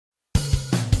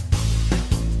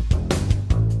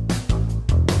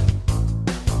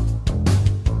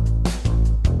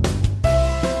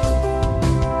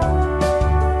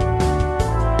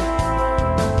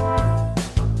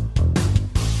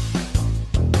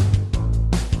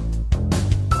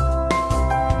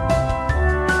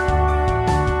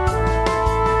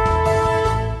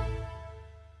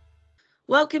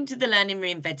Welcome to the Learning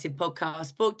Reinvented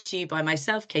Podcast, brought to you by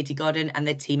myself, Katie Godden, and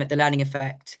the team at The Learning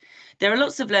Effect. There are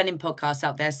lots of learning podcasts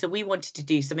out there, so we wanted to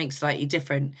do something slightly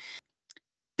different.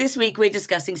 This week, we're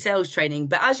discussing sales training,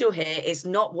 but as you'll hear, it's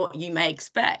not what you may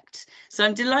expect. So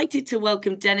I'm delighted to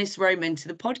welcome Dennis Roman to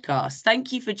the podcast.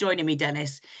 Thank you for joining me,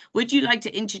 Dennis. Would you like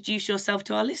to introduce yourself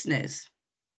to our listeners?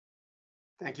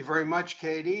 Thank you very much,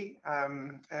 Katie.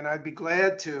 And I'd be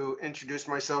glad to introduce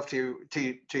myself to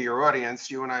your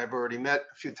audience. You and I have already met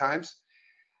a few times.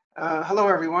 Hello,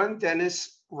 everyone.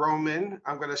 Dennis Roman.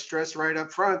 I'm going to stress right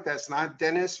up front, that's not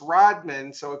Dennis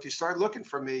Rodman. So if you start looking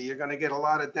for me, you're going to get a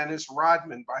lot of Dennis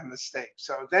Rodman by mistake.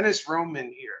 So Dennis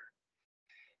Roman here.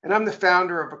 And I'm the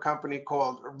founder of a company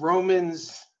called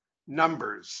Roman's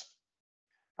Numbers.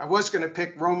 I was going to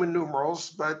pick Roman numerals,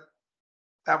 but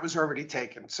that was already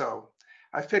taken. So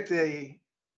I picked a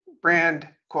brand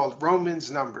called Roman's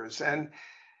Numbers. And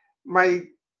my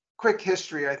quick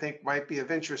history, I think, might be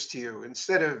of interest to you.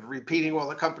 Instead of repeating all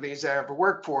the companies I ever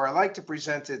worked for, I like to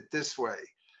present it this way.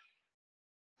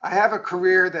 I have a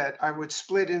career that I would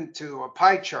split into a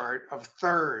pie chart of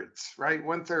thirds, right?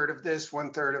 1/3 of this,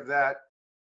 1/3 of that.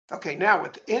 Okay, now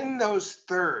within those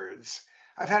thirds,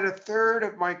 I've had a third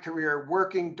of my career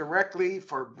working directly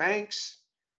for banks,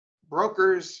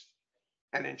 brokers,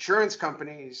 and insurance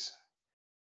companies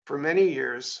for many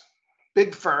years,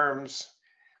 big firms.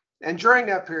 And during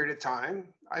that period of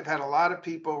time, I've had a lot of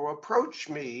people approach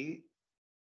me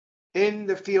in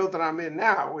the field that I'm in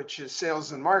now, which is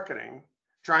sales and marketing,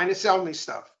 trying to sell me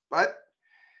stuff. But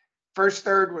first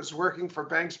third was working for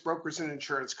banks, brokers, and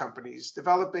insurance companies,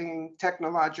 developing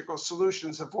technological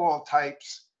solutions of all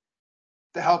types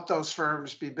to help those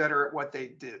firms be better at what they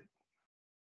did.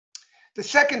 The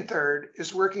second third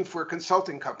is working for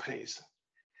consulting companies.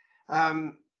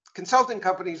 Consulting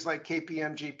companies like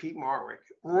KPMG, Pete Marwick,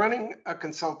 running a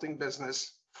consulting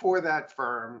business for that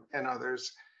firm and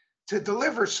others to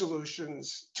deliver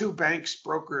solutions to banks,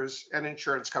 brokers, and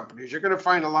insurance companies. You're going to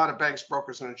find a lot of banks,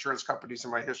 brokers, and insurance companies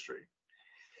in my history.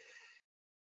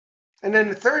 And then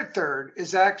the third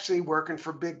is actually working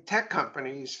for big tech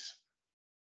companies,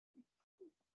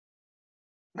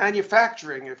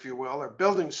 manufacturing, if you will, or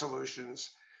building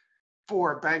solutions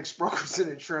for banks, brokers,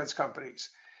 and insurance companies.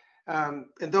 And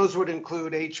those would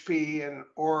include HP and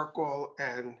Oracle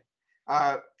and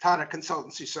Tata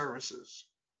Consultancy Services.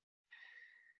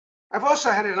 I've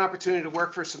also had an opportunity to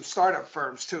work for some startup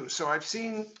firms too. So I've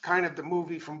seen kind of the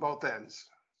movie from both ends.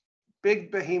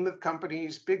 Big behemoth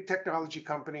companies, big technology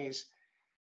companies,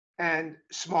 and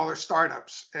smaller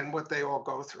startups and what they all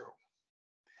go through.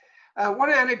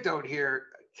 One anecdote here,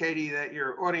 Katie, that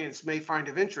your audience may find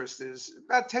of interest is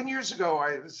about 10 years ago,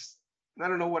 I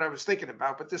don't know what I was thinking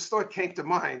about, but this thought came to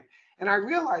mind. And I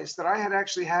realized that I had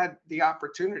actually had the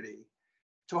opportunity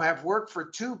to have worked for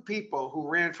two people who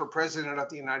ran for president of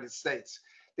the United States.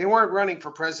 They weren't running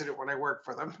for president when I worked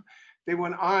for them. They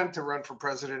went on to run for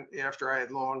president after I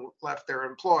had long left their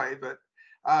employ. But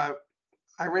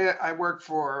I worked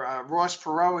for Ross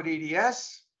Perot at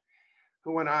EDS,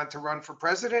 who went on to run for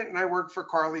president, and I worked for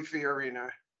Carly Fiorina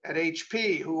at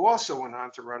HP, who also went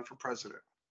on to run for president.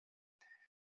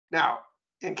 Now,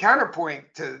 in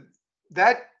counterpoint to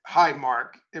that high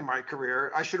mark in my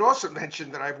career, I should also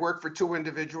mention that I've worked for two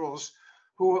individuals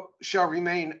who shall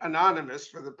remain anonymous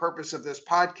for the purpose of this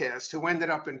podcast, who ended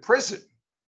up in prison.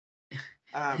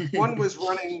 One was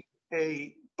running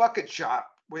a bucket shop,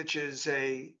 which is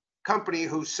a company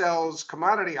who sells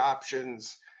commodity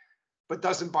options but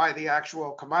doesn't buy the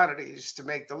actual commodities to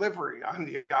make delivery on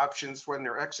the options when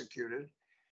they're executed.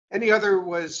 And the other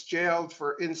was jailed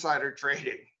for insider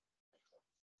trading.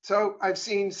 So I've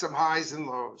seen some highs and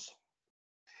lows.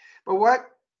 But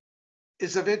what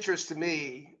is of interest to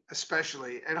me,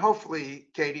 especially, and hopefully,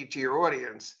 Katie, to your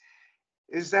audience,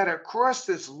 is that across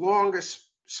this longest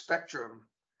spectrum,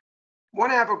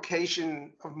 one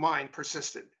avocation of mine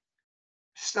persisted: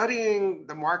 studying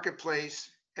the marketplace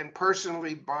and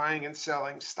personally buying and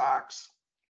selling stocks.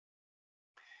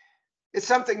 It's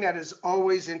something that has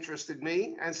always interested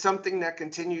me and something that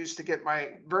continues to get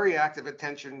my very active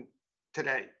attention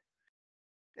today.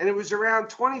 And it was around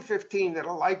 2015 that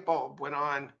a light bulb went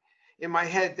on in my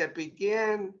head that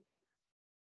began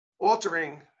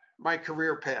altering my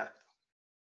career path.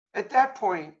 At that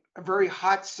point, a very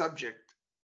hot subject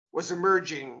was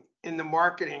emerging in the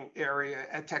marketing area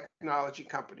at technology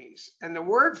companies. And the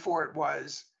word for it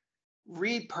was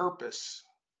repurpose.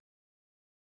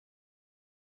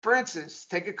 For instance,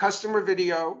 take a customer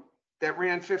video that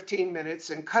ran 15 minutes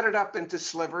and cut it up into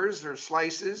slivers or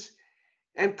slices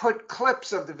and put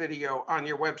clips of the video on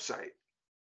your website.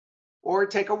 Or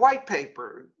take a white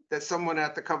paper that someone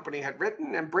at the company had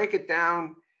written and break it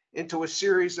down into a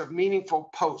series of meaningful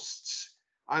posts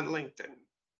on LinkedIn.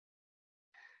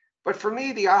 But for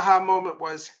me, the aha moment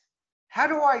was, how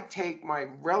do I take my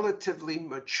relatively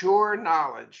mature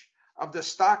knowledge of the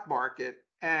stock market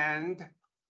and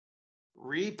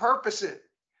repurpose it?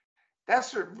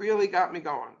 That's what really got me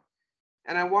going.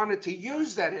 And I wanted to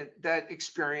use that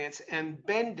experience and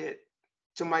bend it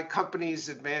to my company's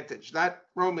advantage, not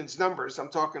Roman's numbers. I'm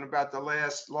talking about the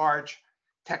last large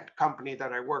tech company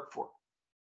that I worked for.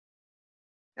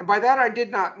 And by that, I did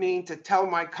not mean to tell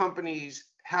my companies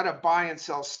how to buy and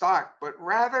sell stock, but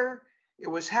rather it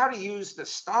was how to use the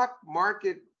stock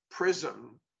market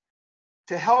prism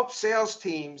to help sales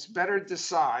teams better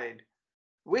decide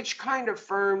which kind of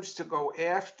firms to go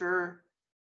after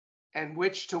and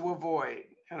which to avoid.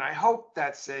 And I hope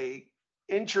that's a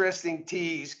interesting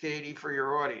tease, Katie, for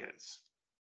your audience.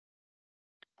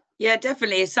 Yeah,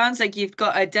 definitely. It sounds like you've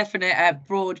got a definite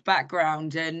broad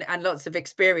background and lots of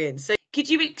experience. So could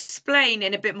you explain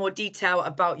in a bit more detail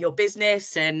about your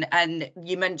business? And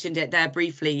you mentioned it there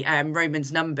briefly,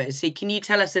 Roman's numbers. So can you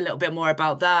tell us a little bit more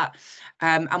about that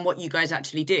and what you guys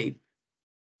actually do?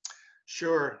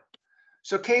 Sure.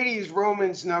 So Katie's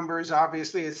Roman's numbers,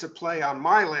 obviously, it's a play on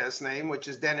my last name, which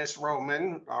is Dennis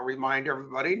Roman. I'll remind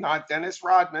everybody, not Dennis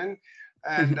Rodman.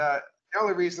 And the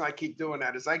only reason I keep doing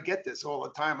that is I get this all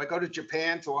the time. I go to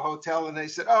Japan to a hotel and they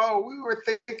said, oh, we were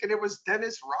thinking it was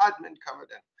Dennis Rodman coming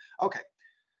in. Okay.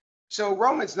 So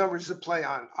Roman's numbers is a play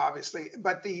on, obviously,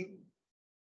 but the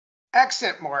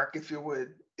accent mark, if you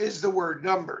would, is the word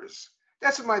numbers.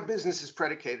 That's what my business is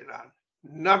predicated on,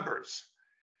 numbers.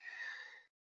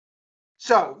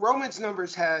 So Roman's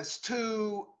numbers has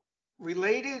two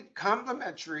related,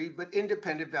 complementary, but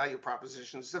independent value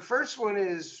propositions. The first one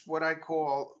is what I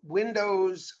call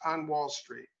Windows on Wall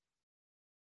Street.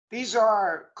 These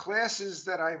are classes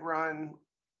that I run.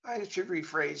 I should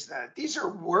rephrase that. These are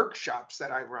workshops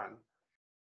that I run.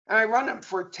 And I run them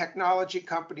for technology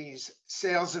companies,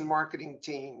 sales and marketing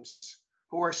teams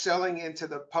who are selling into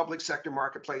the public sector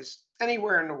marketplace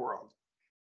anywhere in the world.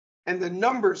 And the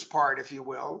numbers part, if you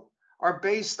will, are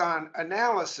based on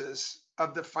analysis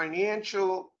of the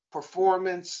financial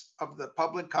performance of the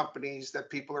public companies that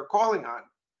people are calling on.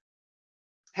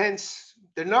 Hence,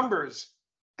 the numbers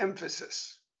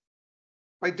emphasis.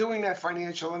 By doing that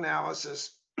financial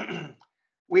analysis,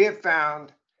 we have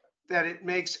found that it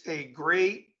makes a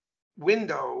great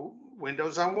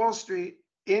Windows on Wall Street,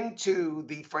 into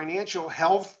the financial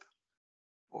health,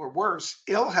 or worse,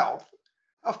 ill health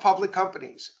of public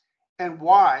companies, and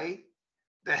why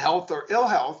the health or ill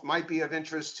health might be of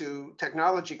interest to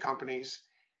technology companies,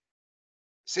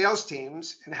 sales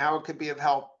teams, and how it could be of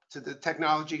help to the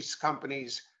technology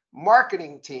companies'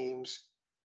 marketing teams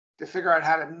to figure out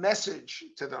how to message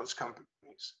to those companies.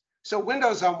 So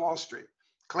Windows on Wall Street,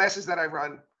 classes that I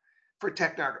run for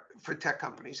tech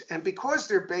companies. And because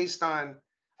they're based on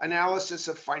analysis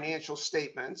of financial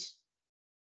statements,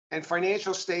 and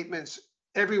financial statements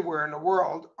everywhere in the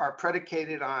world are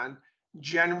predicated on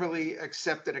generally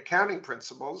accepted accounting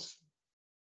principles,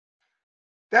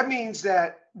 that means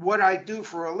that what I do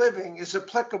for a living is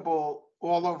applicable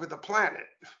all over the planet.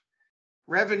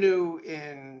 Revenue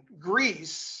in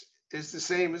Greece is the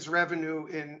same as revenue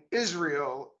in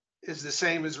Israel, is the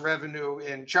same as revenue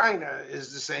in China,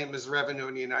 is the same as revenue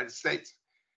in the United States.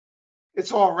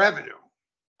 It's all revenue.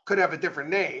 Could have a different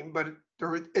name, but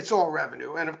it's all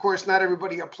revenue. And of course, not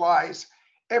everybody applies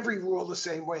every rule the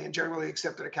same way in generally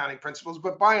accepted accounting principles,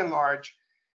 but by and large,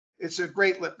 it's a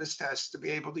great litmus test to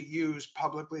be able to use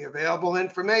publicly available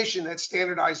information that's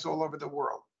standardized all over the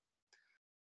world.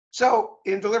 So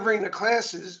in delivering the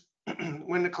classes,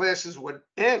 when the classes would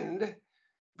end,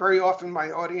 very often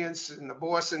my audience and the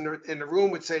boss in the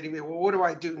room would say to me, well, what do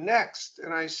I do next?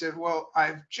 And I said, well,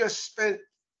 I've just spent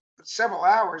several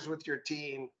hours with your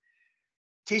team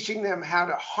teaching them how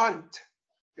to hunt,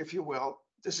 if you will.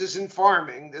 This isn't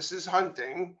farming, this is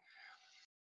hunting.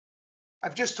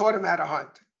 I've just taught them how to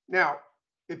hunt. Now,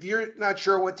 if you're not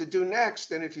sure what to do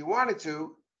next, and if you wanted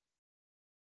to,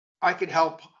 I could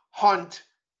help hunt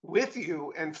with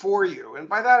you and for you. And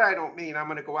by that, I don't mean I'm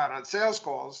going to go out on sales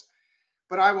calls,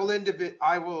 but I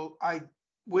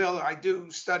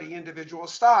do study individual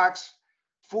stocks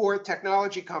for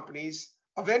technology companies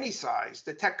of any size.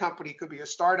 The tech company could be a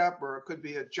startup or it could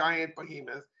be a giant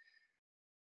behemoth.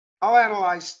 I'll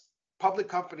analyze public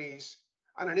companies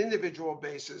on an individual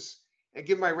basis and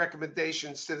give my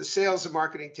recommendations to the sales and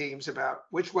marketing teams about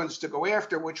which ones to go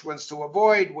after, which ones to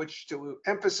avoid, which to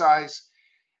emphasize,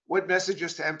 what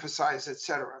messages to emphasize,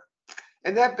 etc.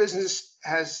 And that business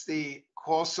has the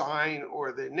call sign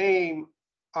or the name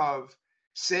of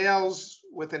sales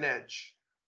with an edge.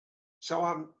 So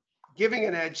I'm giving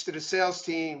an edge to the sales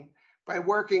team by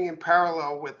working in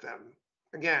parallel with them.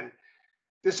 Again,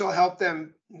 this will help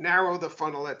them narrow the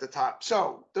funnel at the top.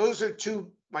 So those are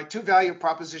my two value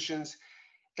propositions,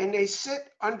 and they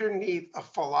sit underneath a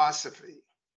philosophy.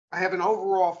 I have an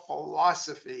overall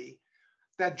philosophy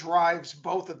that drives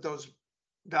both of those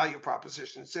value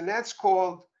propositions, and that's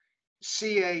called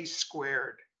CA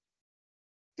squared.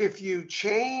 If you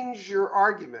change your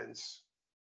arguments,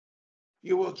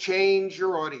 you will change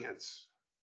your audience.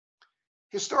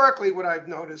 Historically, what I've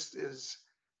noticed is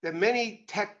that many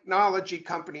technology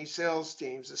company sales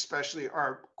teams, especially,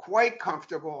 are quite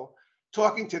comfortable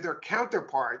talking to their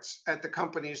counterparts at the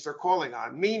companies they're calling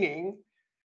on, meaning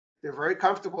they're very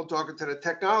comfortable talking to the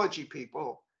technology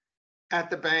people at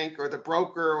the bank or the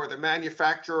broker or the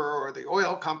manufacturer or the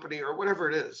oil company or whatever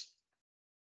it is.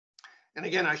 And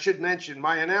again, I should mention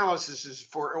my analysis is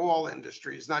for all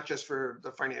industries, not just for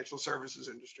the financial services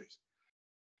industries.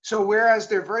 So whereas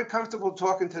they're very comfortable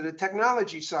talking to the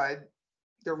technology side,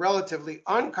 they're relatively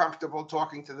uncomfortable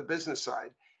talking to the business side.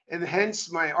 And hence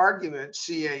my argument,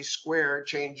 CA squared,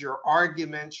 change your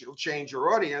arguments, you'll change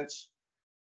your audience.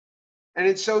 And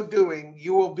in so doing,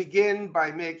 you will begin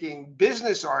by making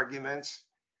business arguments,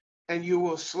 and you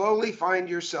will slowly find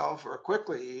yourself, or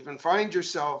quickly even find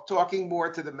yourself, talking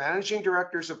more to the managing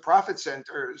directors of profit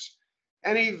centers.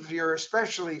 And if you're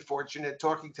especially fortunate,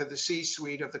 talking to the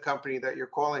C-suite of the company that you're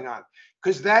calling on,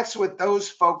 because that's what those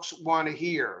folks want to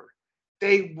hear.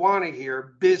 They want to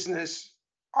hear business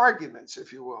arguments,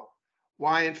 if you will.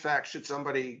 Why, in fact, should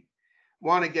somebody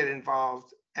want to get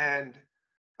involved and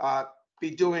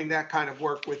be doing that kind of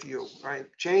work with you, right?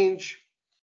 Change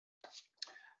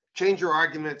your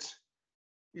arguments,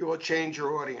 you will change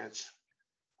your audience.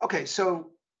 Okay,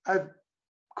 so I've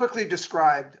quickly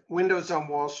described Windows on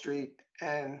Wall Street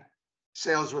and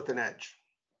sales with an edge.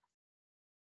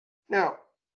 Now,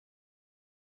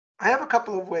 I have a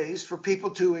couple of ways for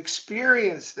people to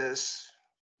experience this,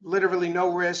 literally no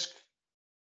risk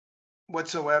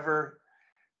whatsoever.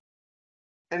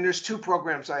 And there's two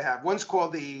programs I have. One's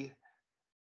called the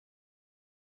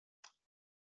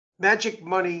Magic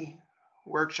Money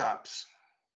Workshops.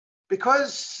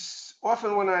 Because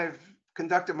often when I've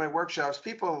conducted my workshops,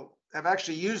 people have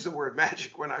actually used the word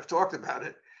magic when I've talked about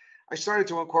it. I started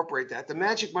to incorporate that, the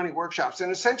Magic Money Workshops.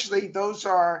 And essentially, those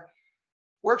are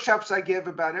workshops I give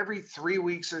about every 3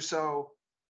 weeks or so,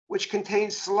 which contain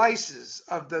slices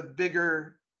of the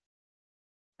bigger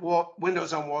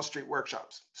Windows on Wall Street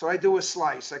workshops. So I do a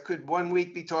slice. I could 1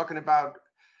 week be talking about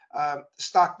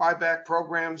stock buyback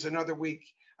programs. Another week,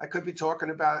 I could be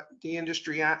talking about the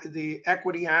industry, the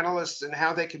equity analysts, and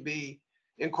how they could be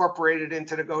incorporated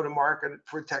into the go-to-market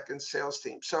for tech and sales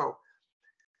teams. So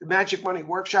the Magic Money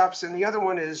Workshops, and the other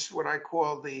one is what I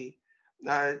call the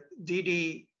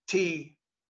DDT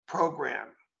program.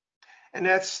 And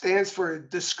that stands for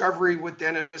Discovery with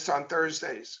Dennis on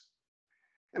Thursdays.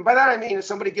 And by that, I mean, if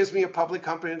somebody gives me a public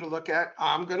company to look at,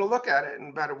 I'm going to look at it.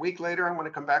 And about a week later, I'm going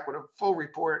to come back with a full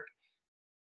report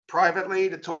privately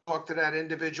to talk to that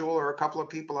individual or a couple of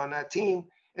people on that team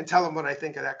and tell them what I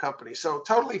think of that company. So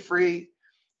totally free,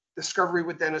 Discovery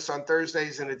with Dennis on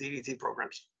Thursdays and the DDT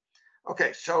programs.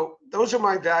 Okay, so those are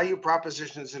my value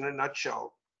propositions in a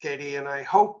nutshell, Katie, and I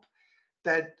hope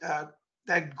that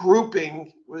that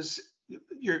grouping was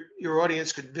your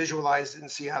audience could visualize it and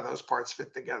see how those parts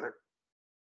fit together.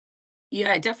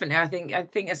 Yeah, definitely. I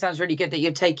think it sounds really good that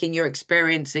you're taking your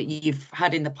experience that you've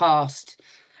had in the past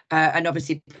and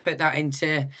obviously put that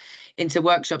into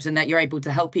workshops, and that you're able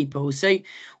to help people. So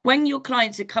when your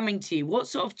clients are coming to you, what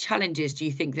sort of challenges do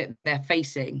you think that they're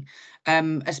facing,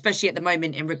 especially at the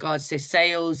moment in regards to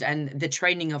sales and the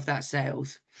training of that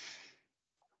sales?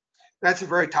 That's a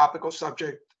very topical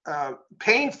subject,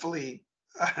 painfully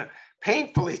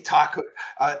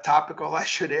topical, I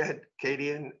should add,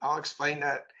 Katie, and I'll explain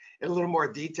that in a little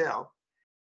more detail.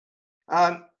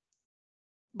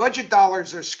 Budget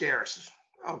dollars are scarce.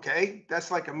 Okay, that's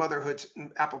like a motherhood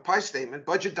apple pie statement.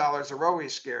 Budget dollars are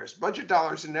always scarce. Budget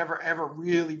dollars are never, ever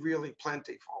really, really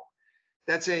plentiful.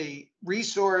 That's a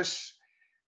resource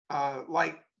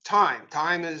like time.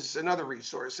 Time is another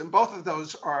resource. And both of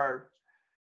those are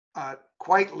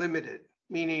quite limited,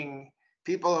 meaning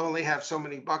people only have so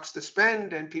many bucks to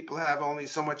spend and people have only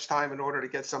so much time in order to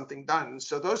get something done.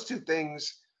 So those two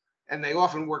things, and they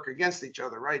often work against each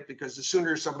other, right? Because the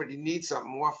sooner somebody needs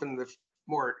something, often the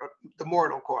more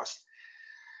it'll cost.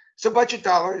 So budget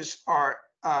dollars are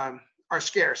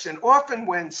scarce, and often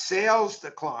when sales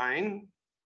decline,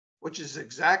 which is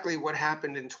exactly what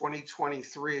happened in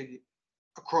 2023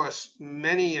 across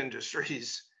many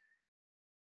industries,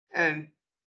 and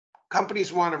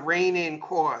companies want to rein in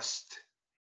cost.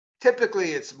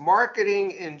 Typically, it's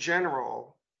marketing in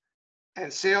general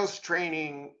and sales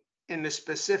training in the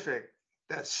specific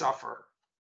that suffer.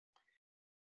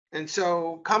 And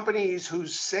so companies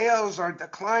whose sales are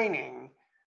declining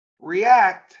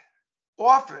react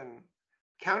often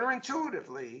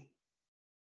counterintuitively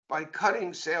by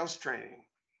cutting sales training.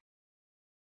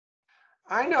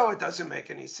 I know it doesn't make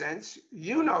any sense.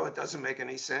 You know it doesn't make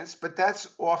any sense, but that's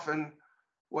often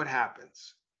what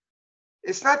happens.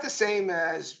 It's not the same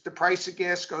as the price of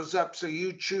gas goes up, so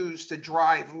you choose to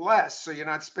drive less, so you're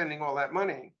not spending all that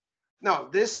money. No,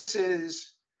 this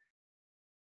is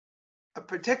a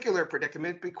particular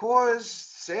predicament because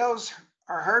sales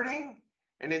are hurting,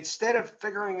 and instead of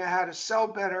figuring out how to sell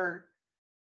better,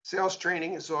 sales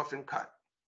training is often cut.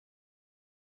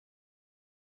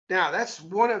 Now, that's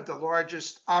one of the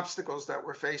largest obstacles that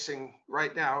we're facing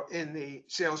right now in the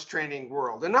sales training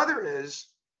world. Another is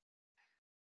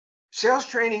sales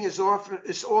training is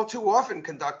all too often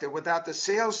conducted without the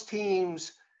sales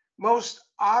team's most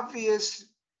obvious,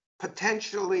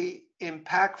 potentially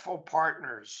impactful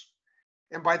partners.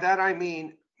 And by that, I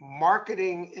mean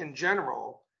marketing in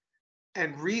general,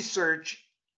 and research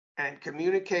and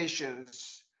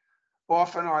communications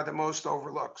often are the most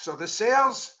overlooked. So the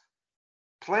sales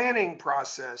planning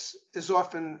process is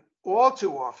often, all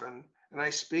too often, and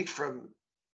I speak from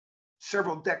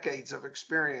several decades of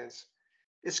experience,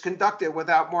 it's conducted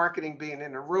without marketing being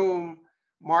in a room,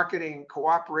 marketing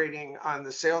cooperating on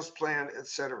the sales plan,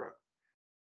 etc.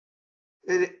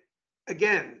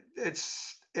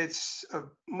 It's a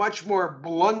much more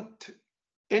blunt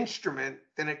instrument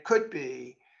than it could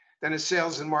be than a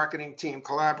sales and marketing team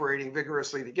collaborating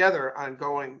vigorously together on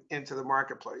going into the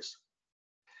marketplace.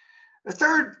 The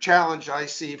third challenge I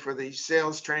see for the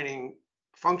sales training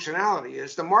functionality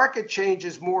is the market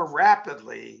changes more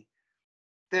rapidly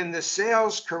than the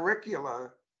sales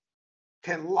curricula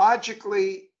can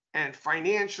logically and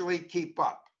financially keep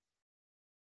up.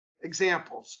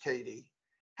 Examples, Katie.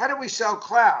 How do we sell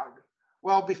cloud?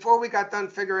 Well, before we got done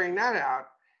figuring that out,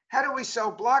 how do we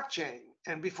sell blockchain?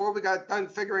 And before we got done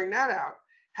figuring that out,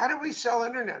 how do we sell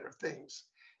Internet of Things?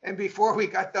 And before we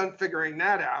got done figuring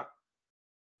that out,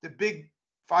 the big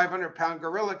 500-pound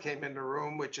gorilla came in the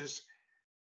room,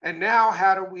 and now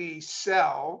how do we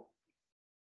sell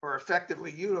or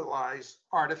effectively utilize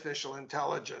artificial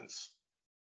intelligence?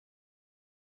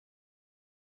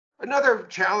 Another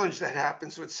challenge that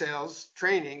happens with sales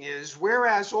training is,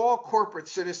 whereas all corporate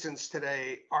citizens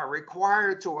today are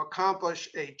required to accomplish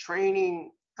a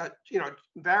training,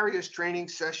 various training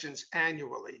sessions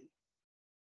annually,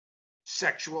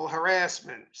 sexual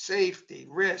harassment, safety,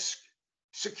 risk,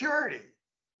 security,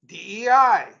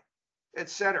 DEI,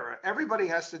 etc. Everybody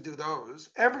has to do those,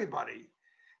 everybody.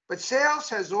 But sales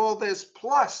has all this,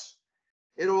 plus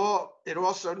it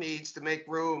also needs to make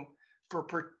room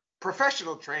for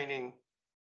professional training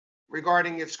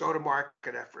regarding its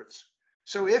go-to-market efforts.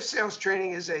 So if sales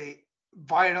training is a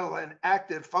vital and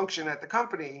active function at the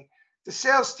company, the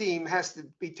sales team has to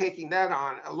be taking that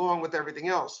on along with everything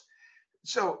else.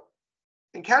 So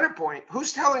in counterpoint,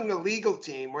 who's telling the legal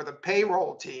team or the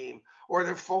payroll team or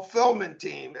the fulfillment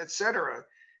team, et cetera,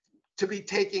 to be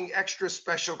taking extra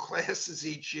special classes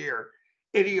each year,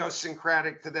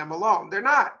 idiosyncratic to them alone? They're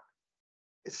not.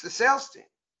 It's the sales team.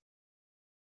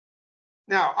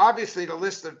 Now, obviously, the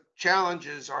list of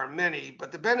challenges are many,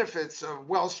 but the benefits of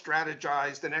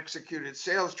well-strategized and executed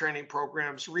sales training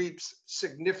programs reaps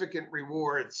significant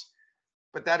rewards.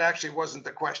 But that actually wasn't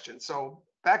the question. So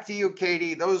back to you,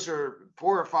 Katie. Those are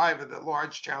 4 or 5 of the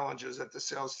large challenges that the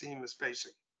sales team is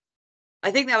facing.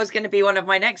 I think that was going to be one of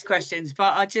my next questions,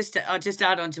 but I'll just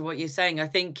add on to what you're saying. I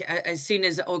think as soon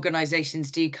as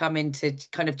organizations do come into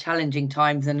kind of challenging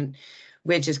times, and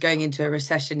we're just going into a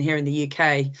recession here in the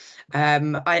UK,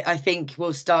 I think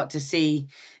we'll start to see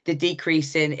the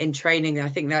decrease in training. I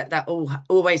think that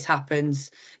always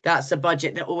happens. That's a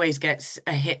budget that always gets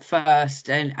a hit first.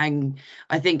 And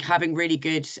I think having really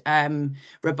good,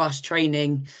 robust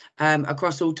training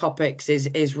across all topics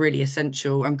is really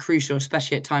essential and crucial,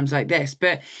 especially at times like this.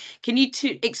 But can you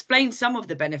explain some of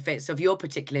the benefits of your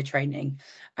particular training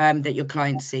that your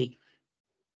clients see?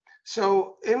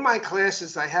 So in my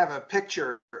classes, I have a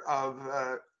picture of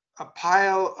a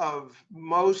pile of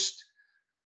most,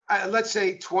 let's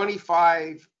say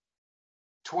 25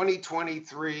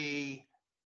 2023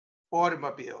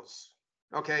 automobiles.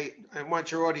 Okay, I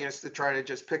want your audience to try to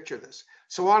just picture this.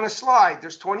 So on a slide,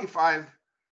 there's 25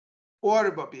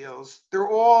 automobiles. They're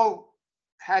all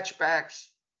hatchbacks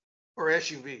or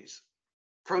SUVs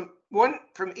from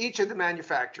each of the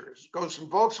manufacturers. Goes from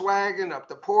Volkswagen up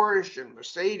to Porsche and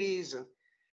Mercedes,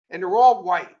 and they're all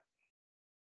white.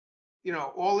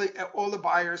 All the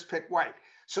buyers pick white.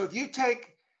 So if you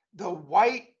take the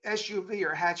white SUV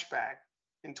or hatchback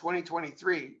in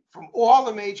 2023 from all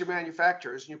the major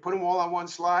manufacturers and you put them all on one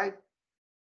slide,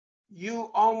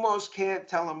 you almost can't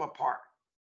tell them apart.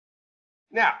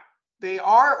 Now, they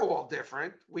are all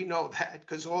different. We know that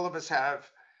because all of us have,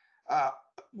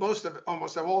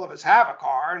 almost all of us have a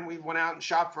car, and we went out and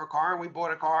shopped for a car and we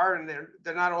bought a car, and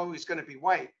they're not always going to be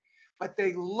white, but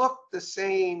they look the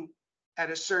same at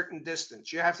a certain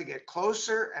distance. You have to get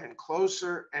closer and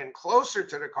closer and closer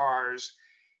to the cars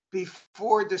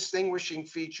before distinguishing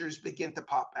features begin to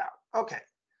pop out. Okay,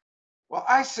 well,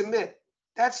 I submit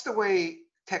that's the way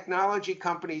technology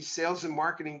companies, sales and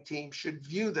marketing teams should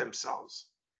view themselves.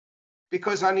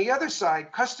 Because on the other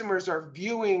side, customers are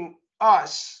viewing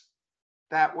us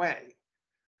that way.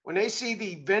 When they see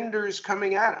the vendors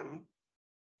coming at them,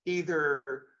 either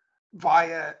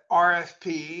via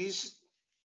RFPs,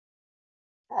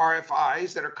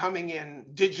 RFIs that are coming in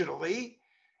digitally,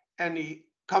 and the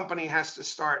company has to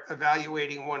start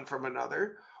evaluating one from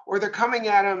another, or they're coming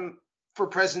at them for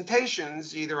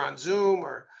presentations, either on Zoom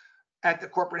or at the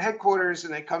corporate headquarters,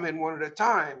 and they come in one at a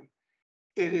time.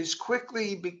 It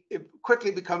quickly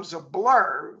becomes a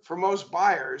blur for most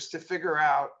buyers to figure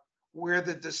out where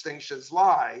the distinctions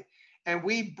lie. And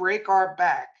we break our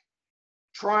back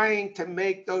trying to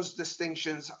make those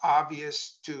distinctions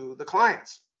obvious to the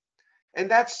clients. And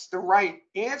that's the right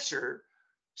answer.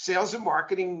 Sales and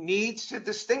marketing needs to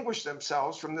distinguish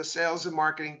themselves from the sales and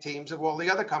marketing teams of all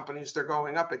the other companies they're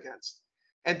going up against.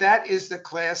 And that is the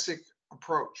classic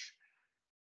approach.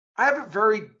 I have a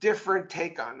very different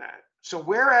take on that. So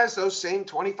whereas those same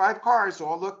 25 cars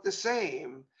all look the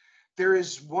same,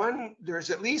 there's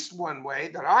at least one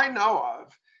way that I know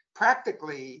of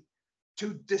practically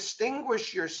to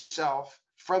distinguish yourself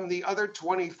from the other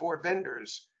 24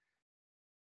 vendors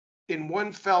in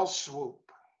one fell swoop.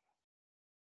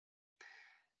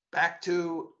 Back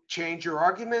to change your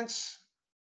arguments,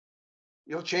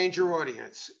 you'll change your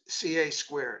audience, CA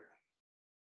squared.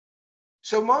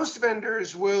 So most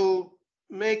vendors will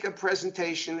make a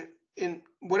presentation in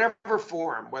whatever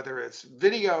form, whether it's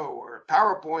video or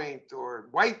PowerPoint or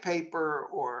white paper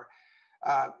or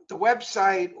the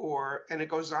website, and it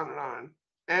goes on and on.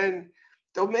 And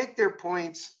they'll make their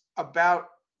points about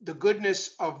the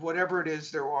goodness of whatever it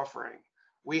is they're offering.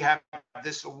 We have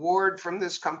this award from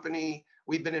this company.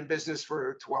 We've been in business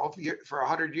for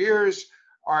 100 years.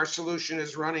 Our solution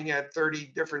is running at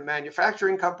 30 different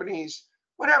manufacturing companies,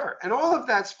 whatever. And all of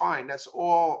that's fine. That's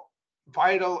all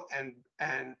vital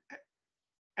and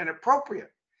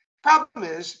appropriate. Problem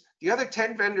is, the other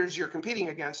 10 vendors you're competing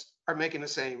against are making the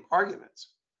same arguments.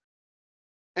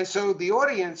 And so the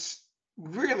audience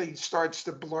really starts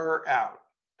to blur out.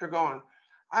 They're going,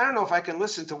 I don't know if I can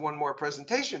listen to one more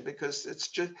presentation, because it's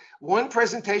just one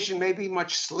presentation may be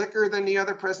much slicker than the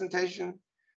other presentation.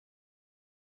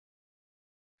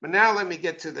 But now let me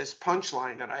get to this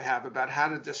punchline that I have about how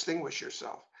to distinguish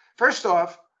yourself. First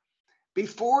off,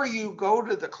 before you go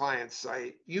to the client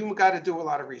site, you got to do a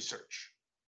lot of research.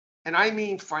 And I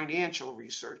mean financial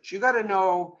research. You got to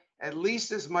know at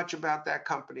least as much about that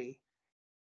company,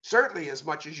 certainly as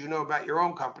much as you know about your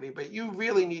own company, but you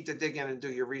really need to dig in and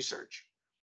do your research.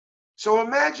 So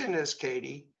imagine this,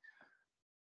 Katie.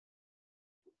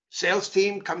 Sales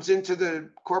team comes into the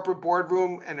corporate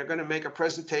boardroom and they're going to make a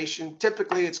presentation.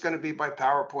 Typically, it's going to be by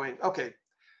PowerPoint. Okay.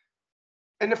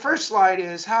 And the first slide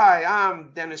is, hi,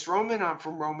 I'm Dennis Roman. I'm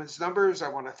from Roman's Numbers. I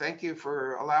want to thank you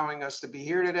for allowing us to be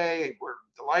here today. We're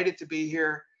delighted to be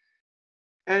here.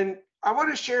 And I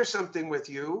want to share something with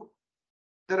you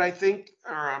that I think,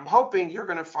 or I'm hoping you're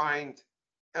going to find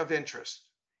of interest.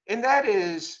 And that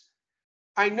is,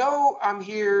 I know I'm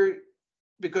here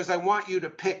because I want you to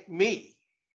pick me.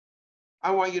 I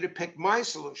want you to pick my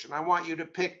solution. I want you to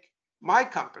pick my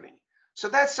company. So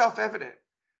that's self-evident.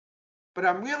 But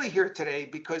I'm really here today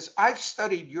because I've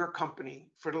studied your company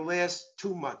for the last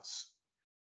 2 months.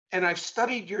 And I've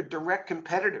studied your direct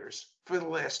competitors for the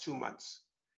last 2 months.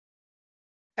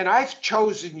 And I've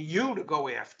chosen you to go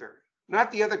after,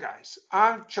 not the other guys.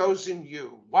 I've chosen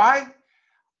you. Why?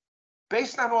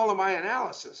 Based on all of my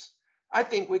analysis, I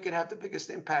think we could have the biggest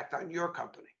impact on your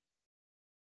company.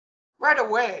 Right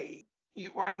away, you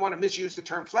want to misuse the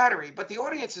term flattery, but the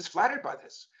audience is flattered by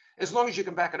this, as long as you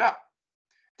can back it up.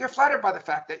 They're flattered by the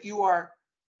fact that you are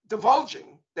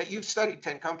divulging that you've studied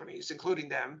 10 companies, including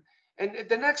them. And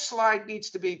the next slide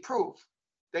needs to be proof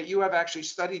that you have actually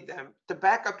studied them to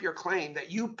back up your claim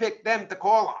that you picked them to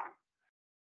call on.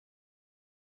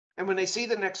 And when they see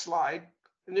the next slide,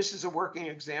 and this is a working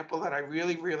example that I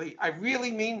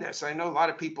really mean this. I know a lot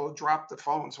of people drop the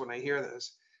phones when they hear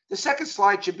this. The second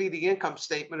slide should be the income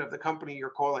statement of the company you're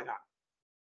calling on.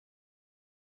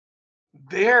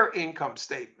 Their income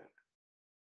statement.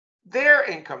 Their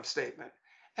income statement.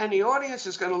 And the audience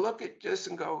is going to look at this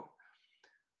and go,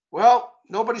 well,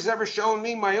 nobody's ever shown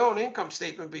me my own income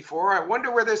statement before. I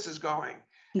wonder where this is going.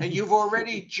 And you've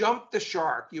already jumped the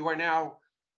shark. You are now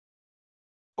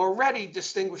already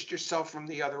distinguished yourself from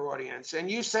the other audience.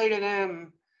 And you say to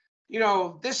them, you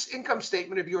know, this income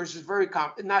statement of yours is very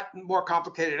not more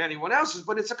complicated than anyone else's,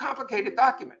 but it's a complicated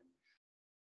document.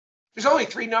 There's only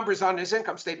 3 numbers on this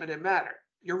income statement that matter.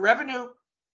 Your revenue,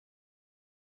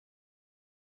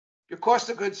 your cost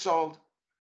of goods sold,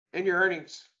 and your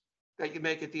earnings that you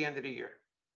make at the end of the year.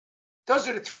 Those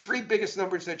are the 3 biggest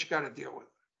numbers that you got to deal with.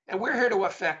 And we're here to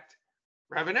affect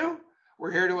revenue,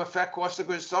 we're here to affect cost of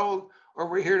goods sold, or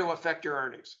we're here to affect your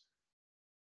earnings.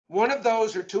 One of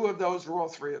those or 2 of those or all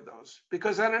 3 of those.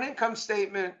 Because on an income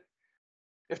statement,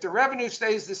 if the revenue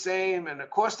stays the same and the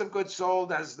cost of goods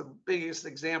sold, as the biggest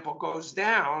example, goes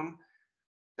down,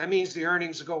 that means the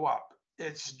earnings go up.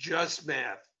 It's just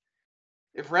math.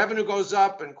 If revenue goes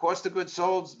up and cost of goods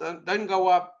sold doesn't go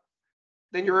up,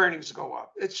 then your earnings go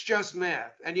up. It's just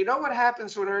math. And you know what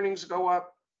happens when earnings go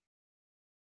up?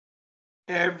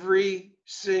 Every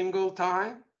single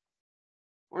time,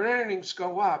 when earnings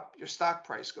go up, your stock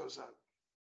price goes up.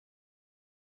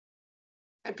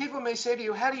 And people may say to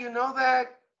you, how do you know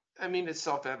that? I mean, it's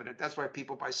self-evident. That's why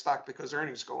people buy stock, because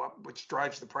earnings go up, which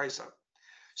drives the price up.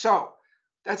 So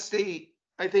that's I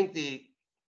think the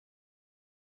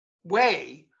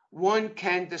way one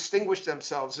can distinguish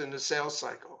themselves in the sales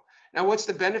cycle. Now, what's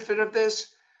the benefit of this?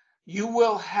 You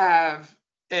will have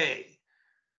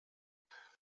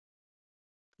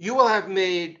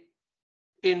made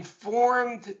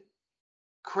informed,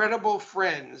 credible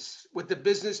friends with the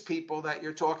business people that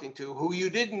you're talking to, who you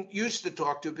didn't used to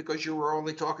talk to because you were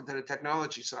only talking to the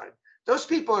technology side. Those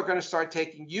people are going to start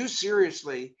taking you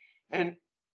seriously. And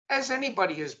as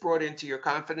anybody is brought into your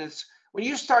confidence, when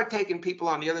you start taking people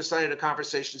on the other side of the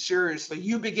conversation seriously,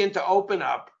 you begin to open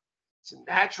up. It's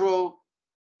natural.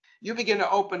 You begin to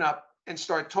open up and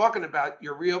start talking about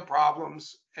your real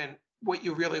problems and what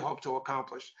you really hope to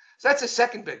accomplish. So that's the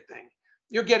second big thing.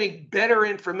 You're getting better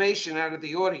information out of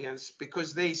the audience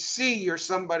because they see you're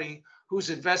somebody who's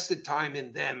invested time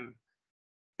in them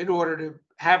in order to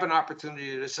have an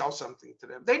opportunity to sell something to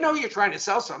them. They know you're trying to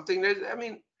sell something. I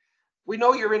mean, we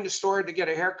know you're in the store to get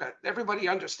a haircut. Everybody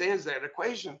understands that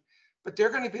equation, but they're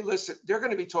going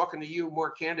to be talking to you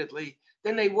more candidly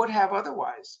than they would have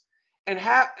otherwise. And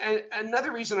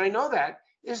another reason I know that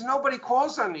is nobody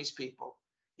calls on these people.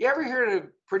 You ever hear a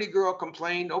pretty girl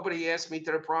complain, nobody asked me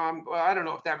to the prom? Well, I don't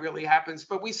know if that really happens,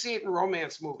 but we see it in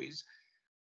romance movies.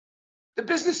 The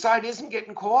business side isn't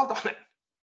getting called on it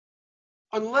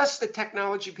unless the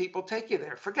technology people take you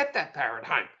there. Forget that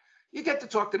paradigm. You get to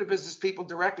talk to the business people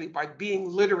directly by being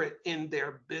literate in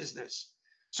their business.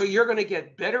 So you're going to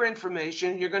get better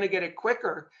information, you're going to get it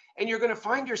quicker, and you're going to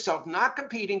find yourself not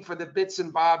competing for the bits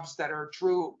and bobs that are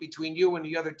true between you and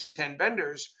the other 10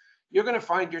 vendors. You're going to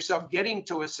find yourself getting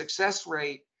to a success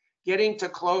rate, getting to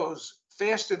close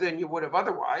faster than you would have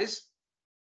otherwise.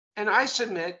 And I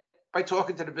submit, by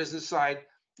talking to the business side,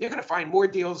 you're going to find more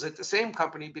deals at the same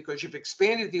company because you've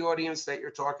expanded the audience that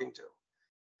you're talking to.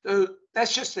 So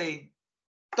that's just a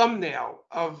thumbnail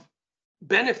of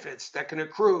benefits that can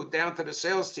accrue down to the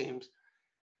sales teams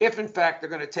if, in fact, they're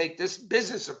going to take this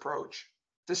business approach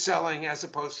to selling as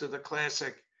opposed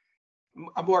to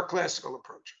a more classical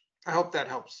approach. I hope that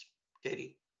helps,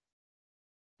 Katie.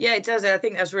 Yeah, it does. I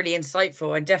think that's really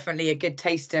insightful and definitely a good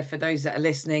taster for those that are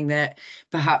listening that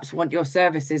perhaps want your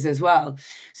services as well.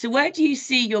 So where do you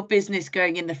see your business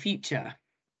going in the future?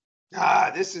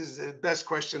 This is the best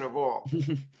question of all.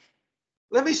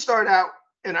 Let me start out,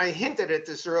 and I hinted at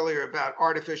this earlier about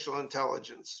artificial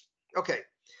intelligence. Okay,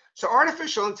 so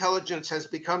artificial intelligence has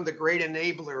become the great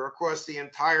enabler across the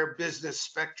entire business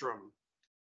spectrum,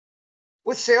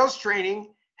 with sales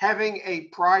training having a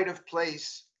pride of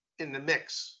place in the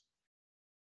mix.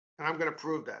 And I'm going to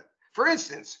prove that. For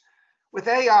instance, with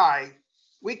AI,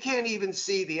 we can't even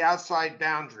see the outside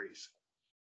boundaries.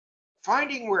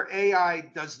 Finding where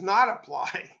AI does not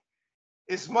apply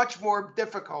is much more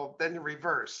difficult than the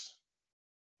reverse.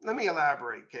 Let me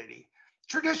elaborate, Katie.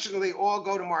 Traditionally, all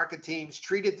go-to-market teams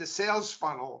treated the sales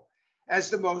funnel as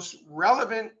the most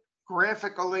relevant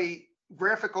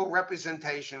graphical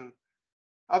representation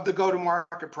of the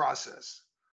go-to-market process.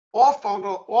 All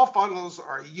funnels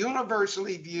are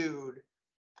universally viewed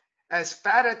as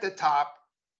fat at the top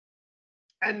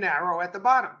and narrow at the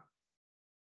bottom.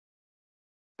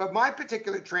 But my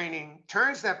particular training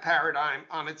turns that paradigm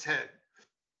on its head.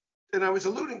 And I was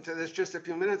alluding to this just a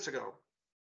few minutes ago.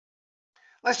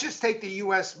 Let's just take the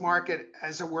US market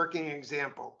as a working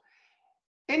example.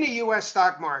 In the US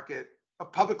stock market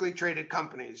of publicly traded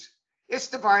companies, it's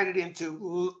divided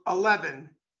into 11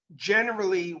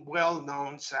 generally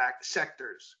well-known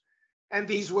sectors. And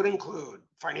these would include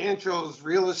financials,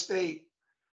 real estate,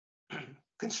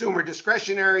 consumer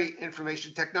discretionary,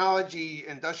 information technology,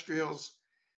 industrials,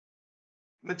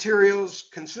 materials,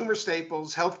 consumer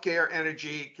staples, healthcare,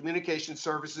 energy, communication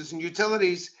services, and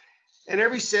utilities. And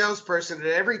every salesperson at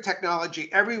every technology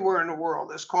everywhere in the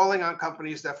world is calling on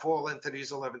companies that fall into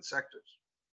these 11 sectors.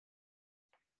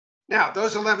 Now,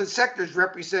 those 11 sectors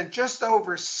represent just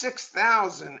over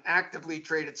 6,000 actively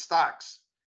traded stocks,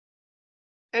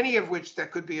 any of which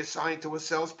that could be assigned to a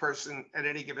salesperson at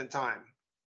any given time.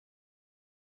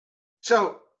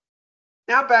 So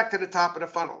now back to the top of the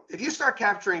funnel. If you start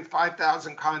capturing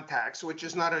 5,000 contacts, which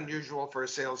is not unusual for a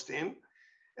sales team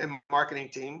and marketing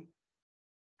team,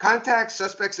 contacts,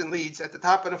 suspects, and leads at the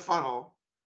top of the funnel,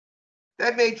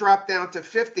 that may drop down to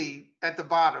 50 at the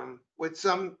bottom with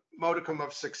some modicum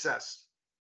of success.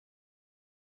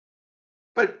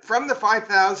 But from the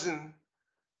 5,000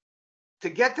 to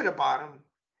get to the bottom,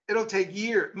 it'll take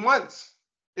years, months,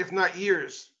 if not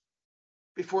years,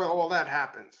 before all that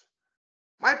happens.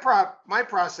 My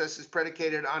process is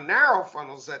predicated on narrow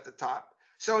funnels at the top.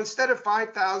 So instead of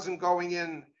 5,000 going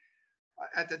in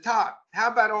at the top,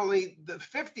 how about only the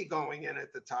 50 going in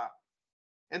at the top?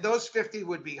 And those 50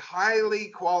 would be highly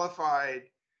qualified.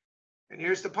 And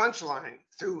here's the punchline: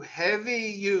 through heavy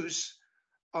use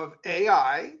of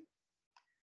AI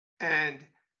and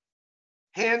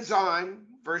hands-on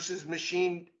versus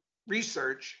machine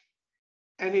research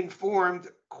and informed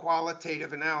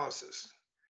qualitative analysis.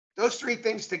 Those three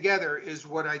things together is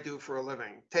what I do for a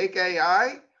living. Take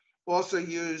AI, also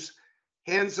use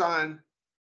hands-on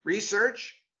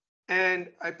research, and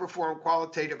I perform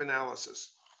qualitative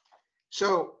analysis.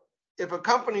 So if a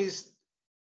company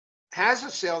has a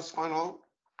sales funnel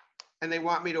and they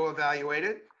want me to evaluate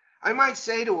it, I might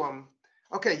say to them,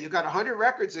 okay, you got 100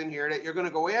 records in here that you're going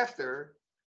to go after.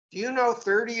 Do you know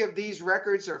 30 of these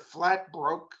records are flat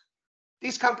broke?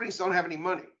 These companies don't have any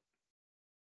money.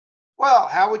 Well,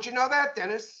 how would you know that,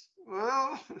 Dennis?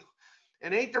 Well,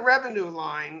 it ain't the revenue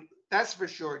line, that's for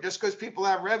sure. Just because people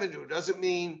have revenue doesn't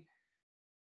mean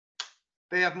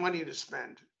they have money to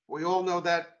spend. We all know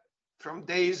that from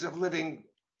days of living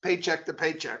paycheck to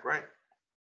paycheck, right?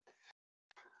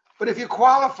 But if you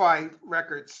qualify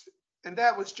records, and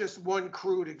that was just one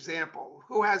crude example,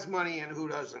 who has money and who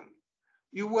doesn't,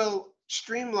 you will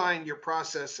streamline your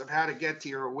process of how to get to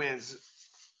your wins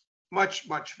much,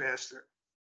 much faster.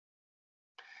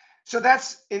 So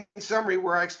that's, in summary,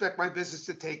 where I expect my business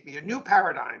to take me: a new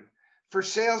paradigm for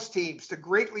sales teams to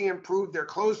greatly improve their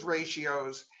close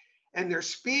ratios and their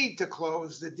speed to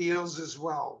close the deals as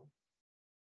well.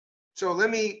 So let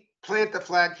me plant the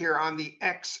flag here on the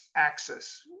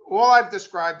X-axis. All I've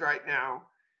described right now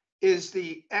is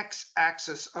the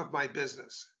X-axis of my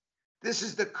business. This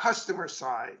is the customer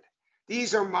side.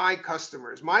 These are my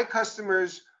customers. My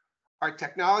customers are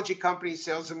technology companies,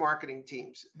 sales and marketing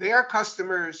teams. Their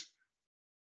customers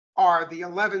are the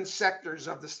 11 sectors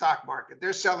of the stock market.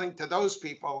 They're selling to those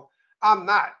people. I'm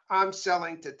not. I'm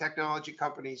selling to technology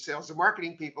companies, sales and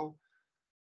marketing people.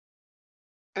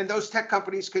 And those tech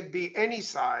companies could be any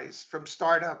size, from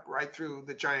startup right through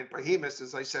the giant behemoths,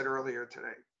 as I said earlier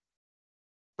today.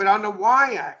 But on the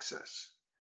Y-axis,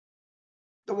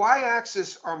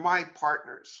 are my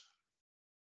partners.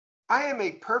 I am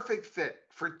a perfect fit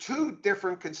for two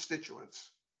different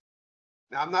constituents.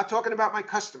 Now, I'm not talking about my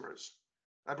customers.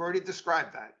 I've already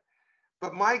described that.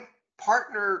 But my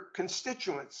partner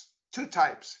constituents, two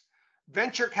types: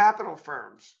 venture capital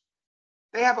firms.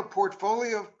 They have a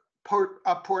portfolio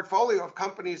of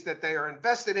companies that they are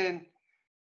invested in,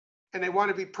 and they want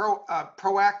to be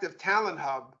proactive talent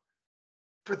hub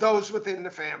for those within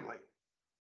the family.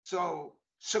 So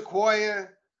Sequoia,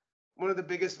 one of the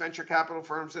biggest venture capital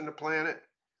firms in the planet,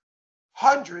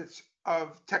 hundreds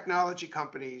of technology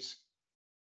companies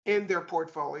in their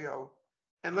portfolio.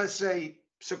 And let's say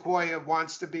Sequoia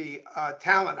wants to be a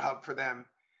talent hub for them.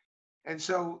 And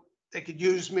so they could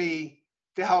use me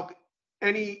to help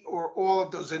any or all of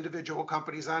those individual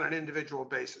companies on an individual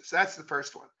basis. That's the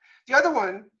first one. The other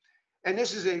one, and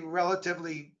this is a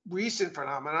relatively recent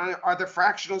phenomenon, are the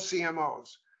fractional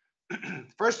CMOs.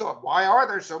 First off, why are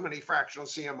there so many fractional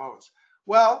CMOs?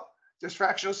 Well, there's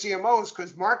fractional CMOs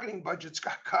because marketing budgets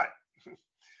got cut.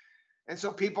 And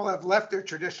so people have left their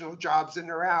traditional jobs and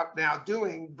they're out now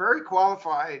doing very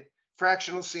qualified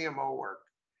fractional CMO work.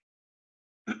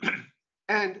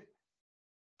 And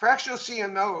fractional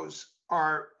CMOs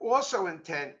are also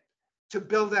intent to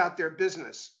build out their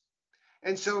business.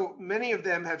 And so many of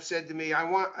them have said to me,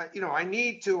 I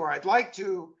need to, or I'd like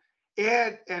to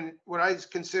add what I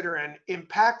consider an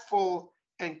impactful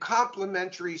and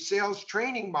complementary sales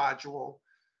training module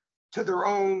to their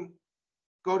own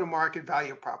go-to-market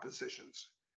value propositions.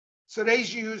 So they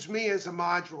use me as a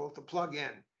module to plug in.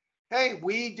 Hey,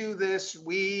 we do this,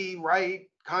 we write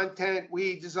content,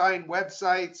 we design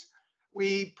websites,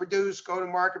 we produce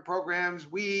go-to-market programs,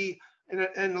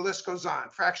 and the list goes on.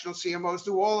 Fractional CMOs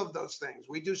do all of those things.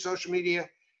 We do social media,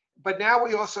 but now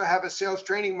we also have a sales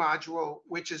training module,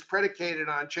 which is predicated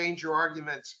on change your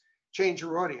arguments, change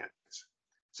your audience.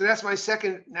 So that's my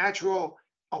second natural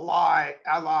allied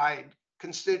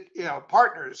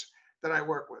partners that I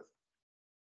work with.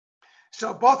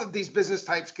 So both of these business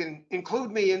types can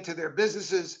include me into their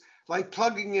businesses, like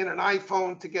plugging in an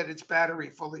iPhone to get its battery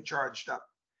fully charged up.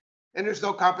 And there's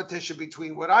no competition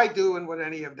between what I do and what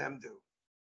any of them do.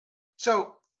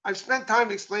 So I've spent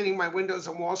time explaining my Windows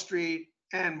on Wall Street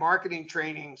and marketing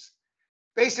trainings.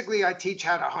 Basically, I teach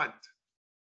how to hunt.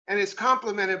 And it's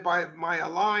complemented by my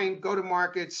aligned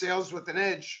go-to-market sales with an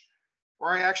edge,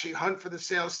 where I actually hunt for the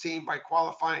sales team by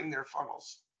qualifying their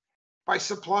funnels, by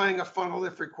supplying a funnel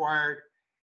if required,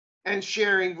 and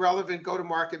sharing relevant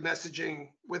go-to-market messaging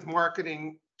with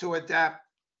marketing to adapt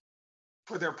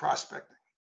for their prospecting.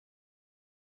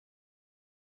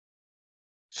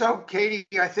 So, Katie,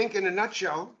 I think in a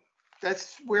nutshell,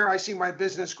 that's where I see my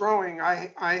business growing.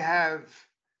 I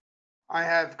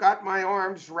have got my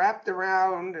arms wrapped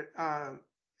around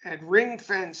and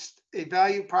ring-fenced a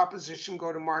value proposition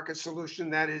go-to-market solution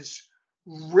that is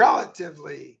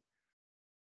relatively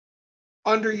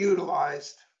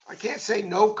underutilized. I can't say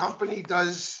no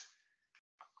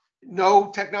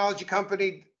technology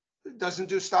company doesn't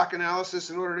do stock analysis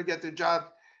in order to get their job,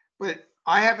 but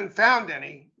I haven't found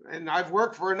any, and I've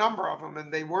worked for a number of them,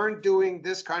 and they weren't doing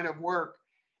this kind of work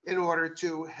in order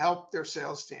to help their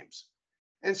sales teams.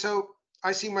 And so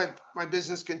I see my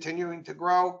business continuing to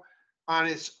grow on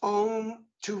its own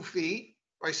 2 feet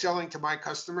by selling to my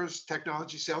customers,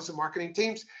 technology sales and marketing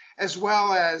teams, as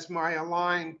well as my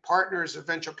aligned partners of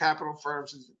venture capital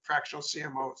firms and fractional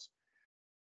CMOs.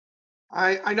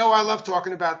 I know I love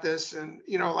talking about this. And,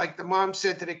 like the mom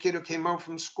said to the kid who came home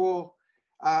from school,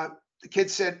 the kid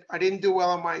said, I didn't do well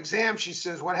on my exam. She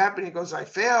says, what happened? He goes, I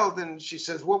failed. And she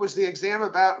says, what was the exam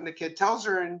about? And the kid tells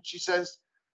her, and she says,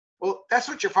 well, that's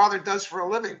what your father does for a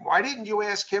living. Why didn't you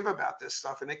ask him about this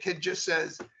stuff? And the kid just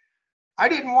says, I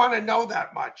didn't want to know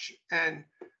that much. And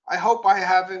I hope I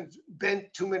haven't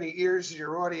bent too many ears to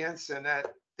your audience and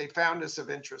that they found this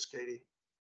of interest, Katie.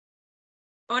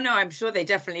 Oh no, I'm sure they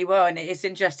definitely will, and it's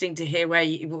interesting to hear where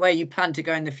you plan to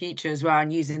go in the future as well,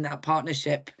 and using that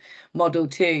partnership model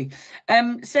too.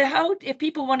 So how, if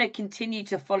people want to continue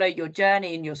to follow your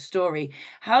journey and your story,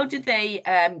 how do they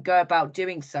go about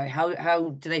doing so? How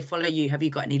do they follow you? Have you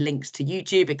got any links to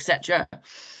YouTube, etc.?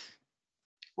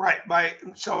 Right.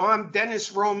 So I'm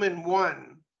Dennis Roman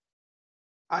 1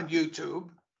 on YouTube.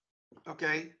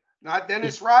 Okay, not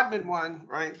Dennis Rodman 1.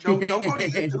 Right. Don't go to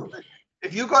YouTube.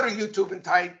 If you go to YouTube and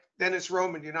type Dennis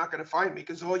Roman, you're not going to find me,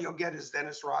 because all you'll get is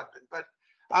Dennis Rodman. But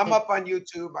I'm up on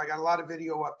YouTube. I got a lot of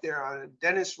video up there on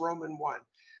Dennis Roman 1.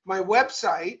 My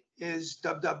website is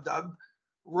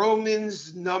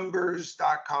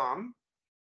www.romansnumbers.com.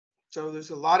 So there's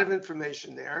a lot of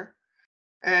information there.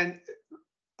 And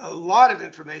a lot of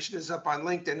information is up on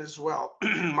LinkedIn as well.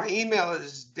 My email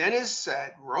is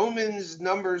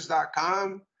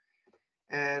dennis@romansnumbers.com.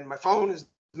 And my phone is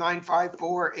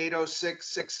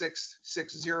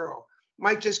 954-806-6660.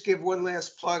 Might just give one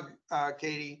last plug,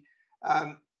 Katie.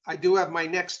 I do have my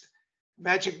next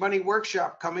Magic Money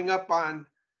workshop coming up on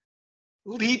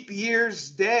Leap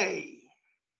Year's Day,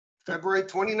 February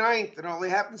 29th. It only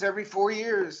happens every 4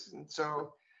 years. And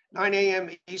so 9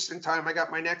 a.m. Eastern time, I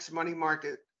got my next Money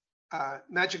Market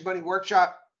Magic Money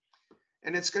workshop.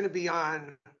 And it's going to be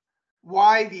on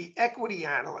why the equity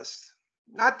analysts,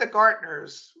 not the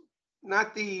Gartners,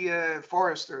 not the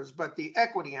Foresters, but the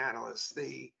equity analysts,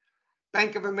 the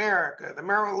Bank of America, the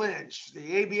Merrill Lynch,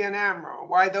 the ABN AMRO,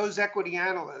 why those equity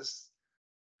analysts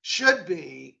should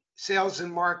be sales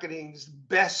and marketing's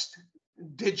best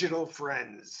digital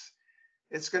friends.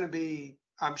 It's going to be,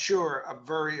 I'm sure, a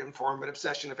very informative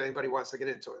session if anybody wants to get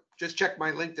into it. Just check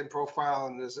my LinkedIn profile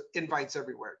and there's invites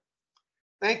everywhere.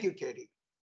 Thank you, Katie.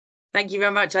 Thank you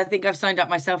very much. I think I've signed up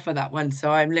myself for that one,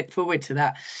 so I look forward to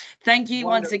that. Thank you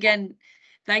once again.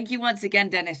 Thank you once again,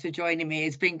 Dennis, for joining me.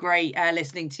 It's been great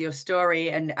listening to your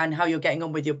story and how you're getting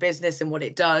on with your business and what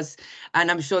it does. And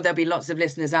I'm sure there'll be lots of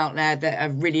listeners out there that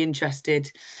are really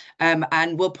interested.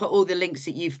 And we'll put all the links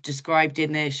that you've described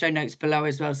in the show notes below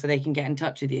as well, so they can get in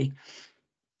touch with you.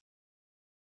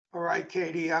 All right,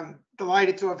 Katie, I'm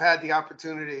delighted to have had the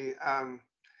opportunity.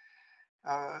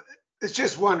 It's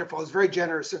just wonderful. It's very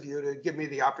generous of you to give me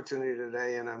the opportunity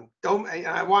today. And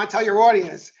I want to tell your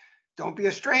audience, don't be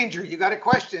a stranger. You got a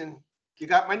question, you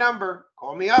got my number,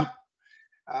 call me up.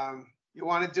 You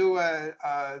want to do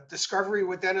a discovery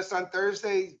with Dennis on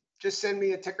Thursday, just send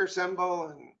me a ticker symbol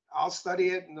and I'll study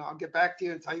it and I'll get back to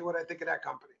you and tell you what I think of that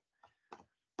company.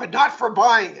 But not for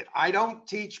buying it. I don't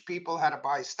teach people how to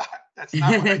buy stock. That's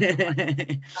not what I do.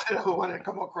 I don't want to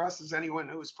come across as anyone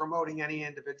who's promoting any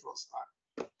individual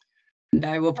stock.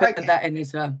 No, we'll put that in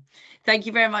as well. Thank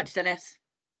you very much, Dennis.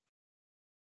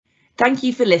 Thank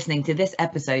you for listening to this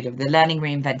episode of the Learning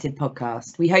Reinvented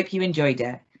podcast. We hope you enjoyed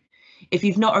it. If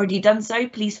you've not already done so,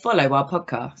 please follow our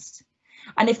podcast.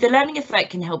 And if the Learning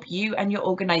Effect can help you and your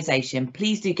organisation,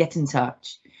 please do get in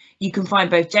touch. You can find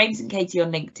both James and Katie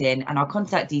on LinkedIn, and our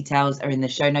contact details are in the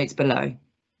show notes below.